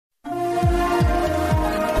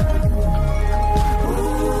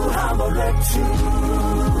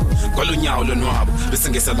Kolunyawo lonwabo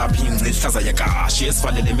besingese lapha ingci ihlaza yakashi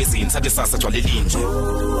esivalele emizini sathi sasa jwale linje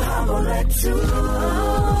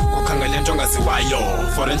ukhangele into ongaziwayo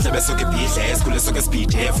for endlebe soke ibhidle esikhule soke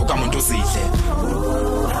sibhidle fuka umuntu uzidle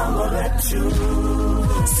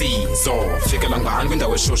sizo fikela ngani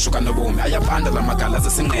kwindawo eshushu kanobomi ayabanda lamagala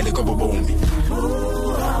zesinqele kobobomi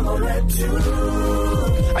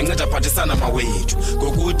anceda phathisana mawethu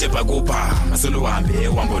ngokude bhakupha masoluhambe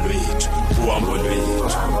uhambo lwethu uhambo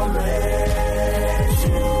lwethu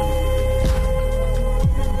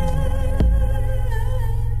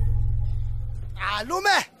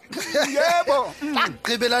Lume yebo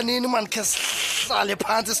aqhibela nini man ke sihlale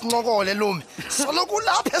phansi sincokole Lume soloku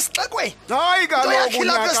lapha esixekweni hayi kaloku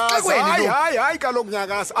nyakaza hayi kaloku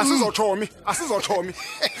nyakaza asizochomi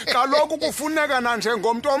kaloku kufuneka na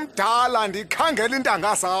njengomuntu omdala ndikhangela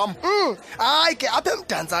intanga zam hayi ke apha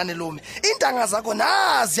emdantsane Lume intanga zakho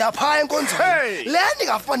nazi yapha enkonzweni le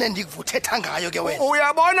ndingafane ndikuvuthetha ngayo ke wena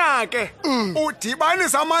uyabona ke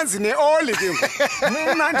udibanisa amanzi neoli ke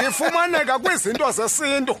mina ndifumaneka kwizinto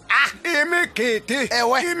zesintu imigidi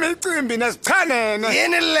imicimbi nezichanene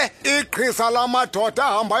yini le igqisa lamadoda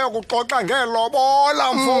ahambayo kuxoxa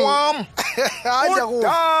ngelobola mfo wam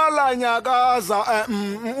udala nyakaza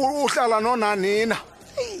uhlala nonanina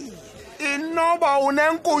inoba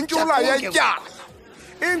unenkuntshula yetyala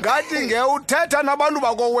ingathi ngewuthetha nabantu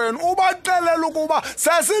bakowenu ubaxelela ukuba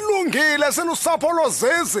sesilungile silusapho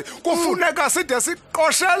lozizi kufuneka side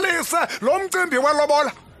siqoshelise lo mcimbi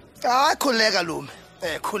welobola hayi khuleka Lume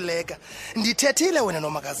khuleka ndithethile wena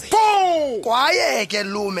nomakazi kwaye ke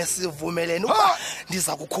Lume sivumelene uba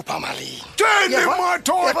ndiza kukhupha malini thini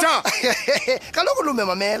madoda kaloku Lume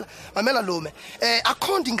mamela Lume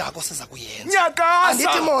akhondi ngako siza kuyenza nyakaza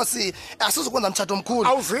andithi mosi asizokwenza umtshato omkhulu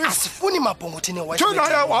asifuni mabhongothini white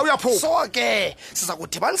awuyaphupha so ke siza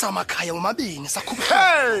kudibanisa amakhaya omabini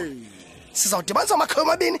sakhupha sizawudibanisa amakhaya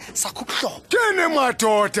omabini sakhupha hlobo thini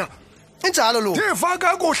madoda injalo lo ndiva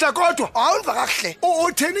kakuhle kodwa awundiva kakuhle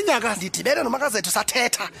uthini nyakaza ndidibene nomakazethu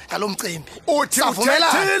sathetha ngalomcimbi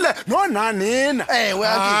uthile nonanina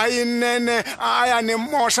hayi nene aya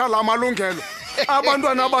nemosha lamalungelo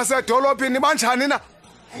abantwana basedolophini banjani na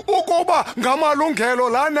ukuba ngamalungelo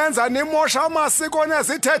la nenza nimosha amasiko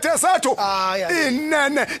nezithethe sethu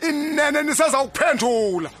inene niseza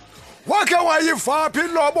ukuphendula wakhe wayivaphi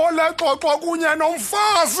lobola xoxo kunye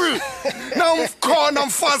nomfazi namkhona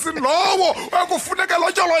mfazi lowo ekufuneka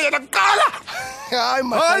lotyolo yena kuqala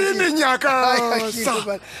hayi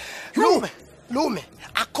ninyakaza Lume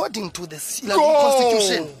according to the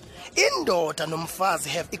constitution indoda nomfazi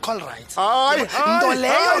have equal rights nto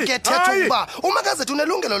leyo ke thetha ukuba umakazethu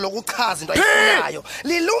unelungelo lokuchaza into ayifunayo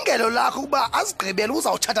lilungelo lakho ukuba azigqibele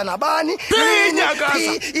uzawuthatha nabani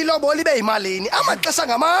ilobola ibe yimalini amaxesha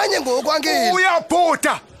ngamanye ngokwangeni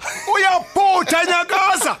uyabhuda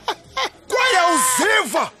nyakaza kwaye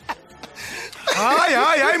uziva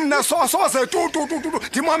hayi mina soze tu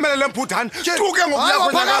ndimamele mbudane tuke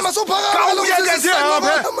ngokuyaphakama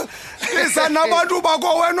isa nabantu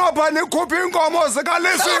bakowena apha nikhupha inkomo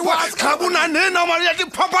zikalisiwe xa kunanina mali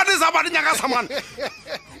yatiphaphaniza abantu nyakaza mani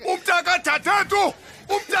umntakadadethu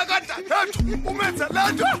umenze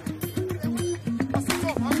le nto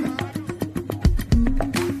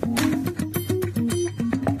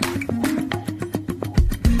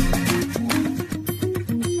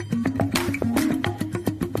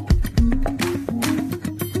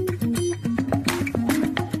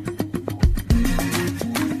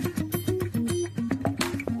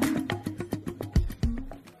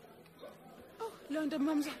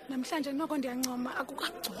namhlanje noko ndiyancoma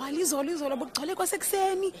akukagcwala izolo bugcwele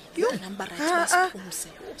kwasekuseni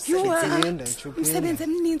umsebenzi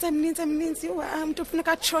emininzi umuntu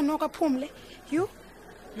ufuneka atshone okaphumle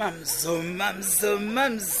mamzo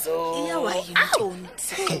iyawayintoni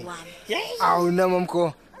awuna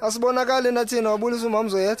mamkho asibonakale nathina wabulisa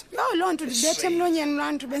umamzo yethu loo nto ndibethe emlonyeni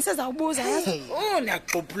lwantu bensezawubuza yazi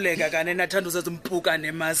niyaxophuleka kane nathanda uzezimpuka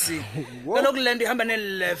nemasi kaloku le nto ihamba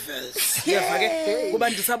nee-levels yeva ke kuba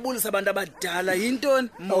ndisabulisa abantu abadala yintoni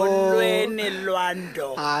molweni lwando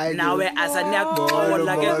nawe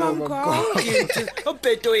asaniyaxola ke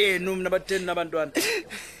obheto yenu mna batheni nabantwana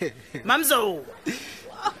mamzo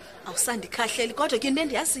awusandikhahleli kodwa ke into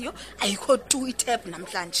endiyaziyo ayikho tu itap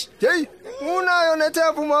namhlanje hey unayo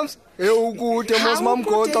netap mams ukude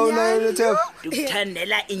mosimamgoxa unayo netap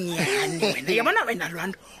ndikuthandela inyani wena yabona wena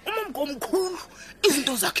lwando umamgo omkhulu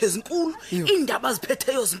izinto zakhe ezinkulu indaba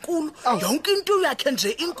aziphetheyo zinkulu yonke into yakhe nje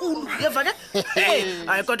inkulu yeva ke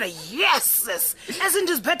hayi kodwa yes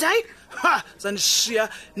ezindiziphethayo ha sanishiya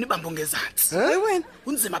nibambo ngezantsi wena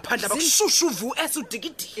unzima phandle abakushushuvu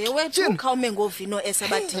esudikidi ukhawume ngovino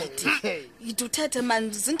esabathethe yiduthethe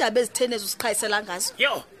man zindaba ezithene usiqhayisela ngazo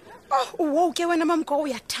yo Wow ke wena mamgo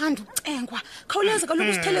uyathanda ucengwa khawuleza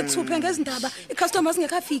kaloku usithele thuphe ngezindaba icustomers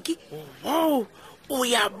ngekafiki wow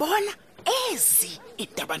uyabona ezi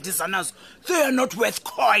indaba ndizanazo they are not worth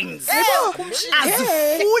coins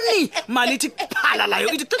azifuni malithi phala layo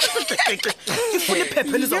ithi ifuna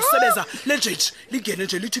iphepha lizosebenza lejeje lingene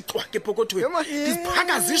nje lithi cwake epokothweni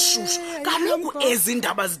iziphaka zishushu kaloku ezi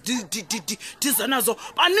ndaba ndizanazo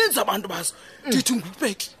baninzi abantu bazo ndithi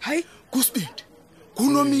ngubeki hayi kusibindi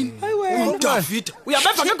kunomini uDavid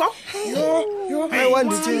uyabeva ke ngo yo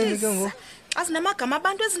ayewandithini ke ngo asinamagama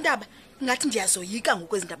abantu ezindaba ngathi ndiyazoyika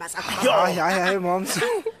ngokwezindaba zakho hayi moms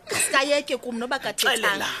sikayeke kum noba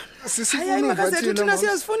kathethanga sisifuna uvathina thina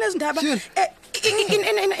siyazifuna ezindaba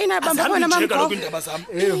inabamba khona mamgo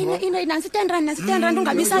inansi 10 rand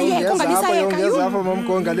ungabisa yeka ngezapha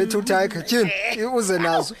mamgonga lethu tiger tyini uze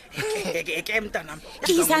nazo ke mntanam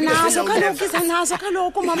kisa nazo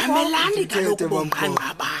kaloku mamgo amelani kaloku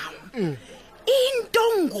bonqanqa bam into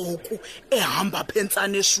ngoku ehamba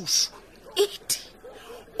phentsana eshushu ithi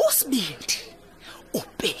usibindi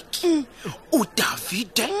ubheki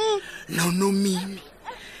uDavid noNomimi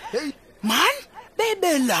man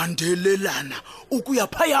bebelandelelana ukuya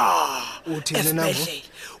phaya uthini nabo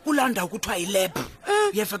kulanda ukuthiwa ilab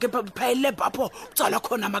yeva ke phaya ilab apho utsala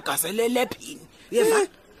khona amagazi elelephini yeva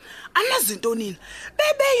anazinto nini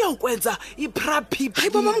bebeyokwenza iprapipi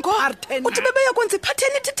hayibo mamgo uthi bebeyokwenza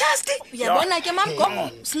ipaternity test uyabona ke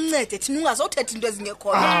mamgo sincede thina ungazothetha into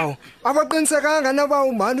ezingekhona abaqinisekanga naba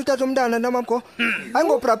umani utata umntana namamgo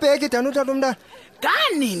ayingobrapeki dana utata umntana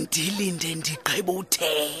kani ndilinde ndigqiba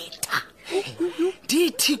uthetha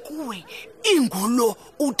ndithi kuwe ingulo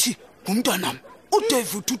uthi ngumntanami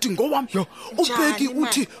uDavid uthi ngowami ubheki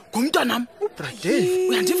uthi ngumntanami uBradley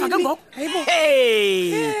uyandiva ke ngoko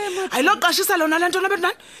hey ayiloqashisa lona lento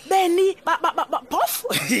nabantwana beni phofu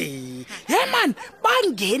hey man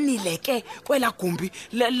bangenile ke kwela gumbi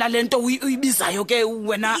lalento uyibizayo ke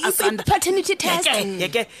wena asanda paternity test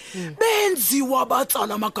yeke benziwa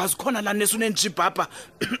batsala amagazi khona la nesunenjibhapha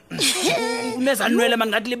unezanwele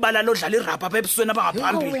mangathi libala lodlala irabha apha ebusweni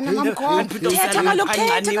abangaphambili thetha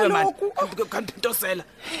kaloku Tosela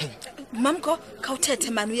mamgo khawuthethe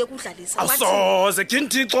mani uye kudlalisa awusoze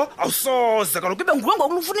kinthixo awusoze kaloku ibe nguwe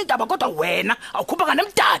ngokufuna indaba kodwa wena awukhupha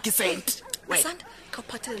kanemdaki senti asanda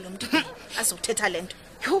khawuphathele lo muntu azothetha lento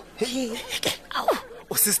awu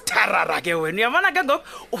usisitharara ke wena uyabona ke ngoku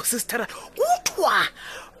usisitharara kuthiwa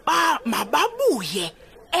mababuye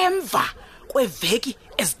emva kweveki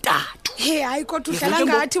ezintathu hayi kodwa uhlala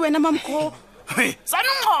ngathi wena mamgo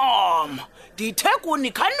sanungqoma ndithe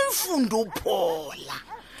kuni khanifunda uphola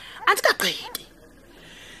antikaqedi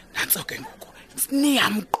nantso ke ngoku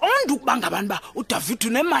niyamqonda ukuba ngabantu ba uDavid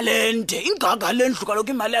unemalende ingaka lendlu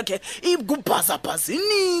kaloku imali yakhe ikubhazabhaza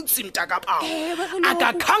initsi mntakabawo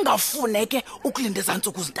akakhanga afuneke ukulinda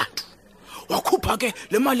ezantsuku zintathu wakhupha ke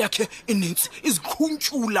le mali yakhe inintsi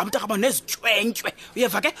izikhuntyula mntakaba nezithwenywe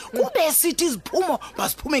uyeva ke kube sithi iziphumo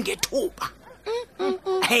baziphume ngethuba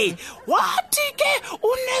hey wathi ke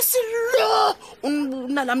unesilo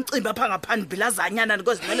unalamcimbi apha ngaphandle bilazanyana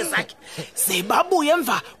ngozinwele zakhe sebabuye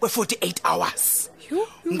emva kwe48 hours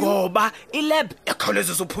ngoba ilab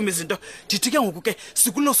ekhawuleza sophuma izinto ndithi ke ngoku ke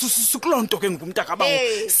sikulonto ke ngumntakabawo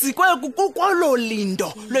sikwe kukwalo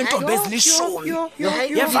lindo lwentombi ezilishumi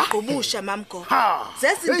yeva qobusha mamgo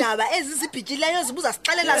zezindaba ezizibhikileyo zibuza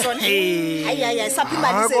sixelela zona hayi saphi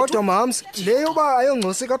imali sethu kodwa mams leyo ba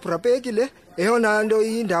ayongcosi kaBrapeki le eyona nto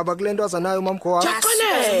indaba kulento azanayo mamgo wakho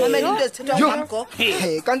mamela into ezithethwa mamgo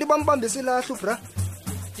kanti bambambisa lahlu bra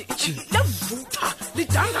lavutha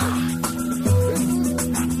lidanga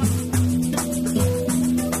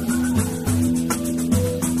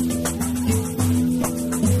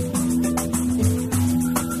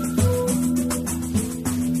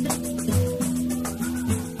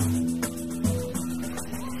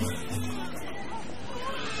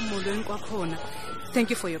kwakhona thank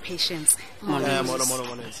you for your patience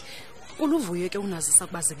molo uluvuyo ke unazisa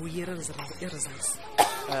kuba zibuye results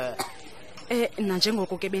na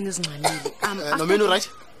njengoko ke benizingcanile nomenu right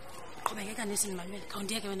qhubekeka nesinimamele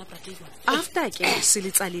khawundiyeke wena Bradley after ke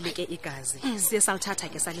silitsalile ke igazi siye salithatha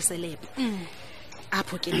ke saliselebe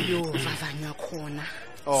apho ke liyovavanywa khona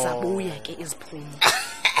sabuya ke iziphumo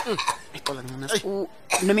xola ncane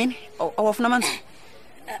nomeni awafuna amanzi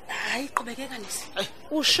hayi qhubekeka nesi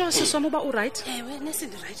usho sisona uba uright ewe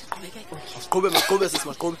nesindi right qhubekeka siqhube masiqhube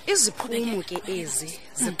sisiqhube iziphumo ke ezi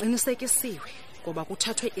ziqinisekisiwe ngoba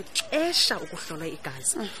kuthathwe ixesha ukuhlola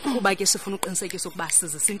igazi kuba ke sifuna uqinisekisa ukuba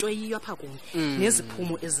sizisa into eyiyo apha kunye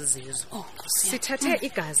neziphumo ezizizo. Sithathe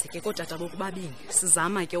igazi ke kootata bokubabini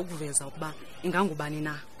sizama ke ukuveza ukuba ingangubani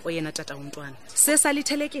na oyena tata womntwana.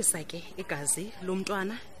 Sesalithelekisa ke igazi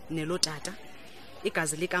lomntwana nelotata,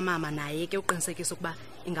 igazi likamama naye ke uqinisekisa ukuba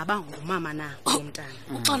ingaba ngumama na womntana.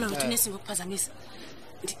 Uxolo wethu nesikuphazamisa.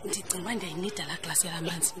 Ndicinga uba ndiyayinida laa glasi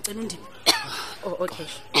yalamanzi. Ngicela undiphe. Oh, okay.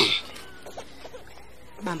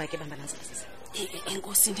 Bamba nansi sisi.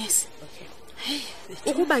 Enkosi nesi.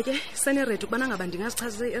 Ukuba ke seneredi ukubana ngaba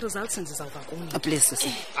ndingazichaza i-results ndizawuva kunye. Please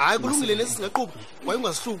sisi. Hayi kulungile nesi singaqhuba.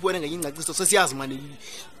 Wayengasihluphi wena ngenye ingcaciso sesiyazi manje.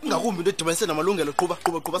 Ingakumbi into edibanise namalungelo qhuba.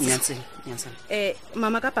 Nyansini.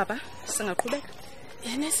 Mama kaBaba singaqhubeka.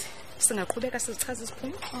 Nesi. Singaqhubeka sizichaza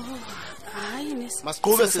iziphumo. Hayi nesi.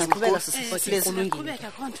 Masiqhube Siqhubeka sisi.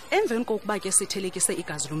 Siqhubeka khona. Emveni kokuba ke sithelekise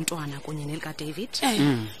igazi lomntwana kunye nelika David,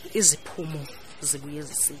 iziphumo zibuye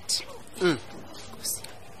zisithi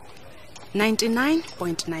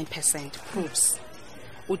 99.9% proves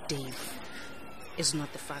uDave is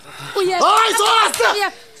not the father. Hayi sosa.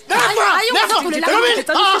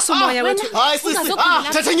 Umoya wethu. Hayi sisi.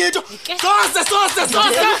 Thatha nyito. Sosa.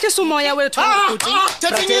 Umoya wethu.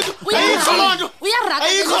 Thatha nyito. Ayikholondo. Uyaraka.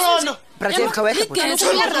 Ayikholondo. Brother khawethe.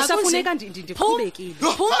 Usafuneka ndiqhubekile.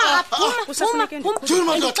 Phuma.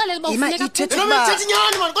 Ngixelele uba Ima ufuneka ithethe Noma uba ithethe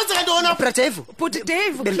nyani man kwenzeka ntoni? Brother But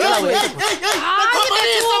Dave, bengicela wena.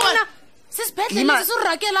 Hayi sisibhedlela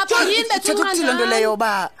sisurake lapha yini bethu Kuthi lonto leyo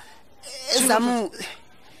ba ezamu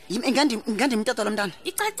ingandi mtata lomntana.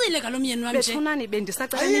 Icacile kalomyeni wami nje. bethunani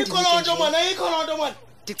bendisacela Ayikholondo man.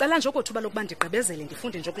 Ndicela nje ukuthuba lokuba ndiqebezele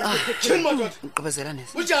ndifunde nje kulapha Thini ephepheni. madoda? Ngiqhubezela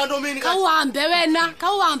nesi. Unjani ntomini ka? Khawuhambe wena,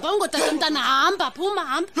 khawuhambe ungodade mntana hamba, phuma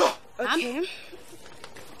hamba. Okay.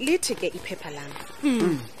 Lithi ke iphepha lami.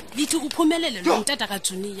 Lithi kuphumelele lo mtata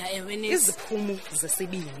kaJunior ewe nesi. Iziphumo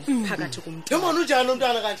zesibini phakathi Yho kumntwana man unjani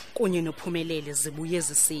nomntana kanti? kunye nophumelele zibuye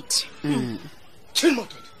zisithi Thini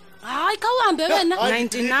madoda? Hayi khawuhambe wena.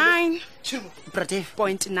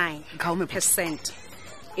 99.9% Thini madoda?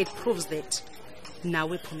 it proves that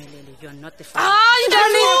nawe phumelele you are not the father. Hayi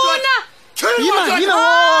ndaluna. Thini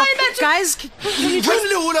madoda? Guys, Thini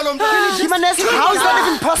lihula lo mntana? Ima nesi, how is that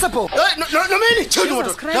even possible? Nomini thini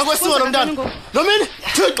madoda? Christ, Nakwesiwa lo mntana. Nomini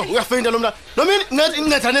thixo uyafeyinda lo mntana. Nomini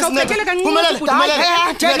nceda nesi Khawubhekele nceda. kancinci Phumelele.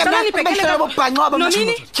 Ndicela nibhekele bobhanqwa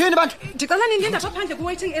Nomini. Tyhini bantu. Ndicela nindinde apha phandle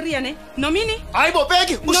ku-waiting area ne. Nomini, Hayi bo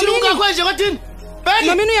Beki, ushilo Nomini. kakho nje kwathini? Beki.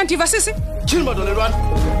 Nomini uyandiva sisi? Thini madoda lwana?